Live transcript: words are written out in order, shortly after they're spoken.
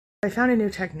I found a new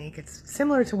technique. It's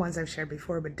similar to ones I've shared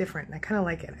before, but different, and I kind of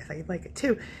like it. I thought you'd like it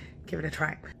too. Give it a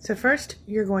try. So first,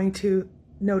 you're going to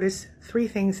notice 3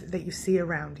 things that you see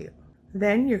around you.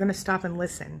 Then you're going to stop and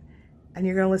listen, and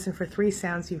you're going to listen for 3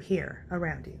 sounds you hear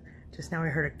around you. Just now I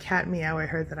heard a cat meow. I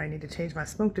heard that I need to change my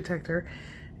smoke detector,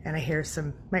 and I hear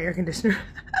my air conditioner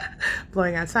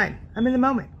blowing outside. I'm in the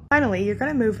moment. Finally, you're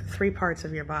going to move 3 parts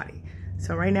of your body.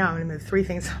 So right now I'm going to move 3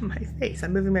 things on my face.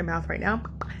 I'm moving my mouth right now.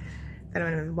 Then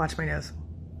I'm going to watch my nose.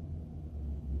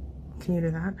 Can you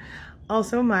do that?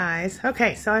 Also my eyes.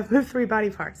 Okay, so I've moved 3 body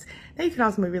parts. Now you can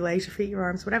also move your legs, your feet, your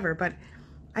arms, whatever, but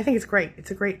I think it's great. It's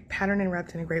a great pattern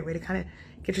interrupt and a great way to kind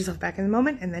of get yourself back in the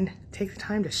moment and then take the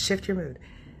time to shift your mood.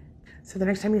 So the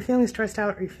next time you're feeling stressed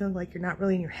out or you're feeling like you're not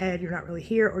really in your head, you're not really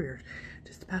here, or you're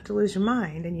just about to lose your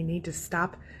mind and you need to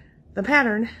stop the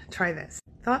pattern, try this.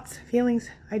 Thoughts, feelings,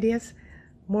 ideas,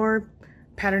 more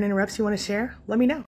pattern interrupts you want to share? Let me know.